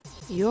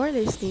You're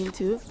listening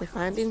to the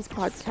Fynedingz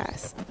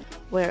podcast,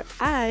 where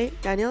I,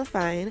 Daniel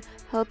Fine,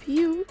 help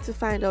you to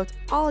find out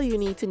all you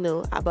need to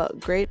know about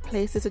great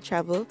places to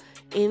travel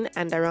in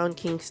and around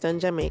Kingston,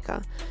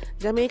 Jamaica.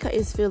 Jamaica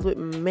is filled with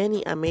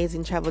many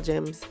amazing travel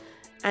gems,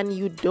 and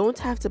you don't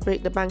have to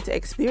break the bank to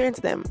experience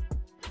them.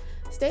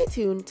 Stay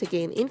tuned to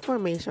gain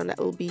information that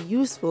will be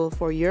useful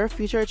for your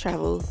future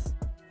travels.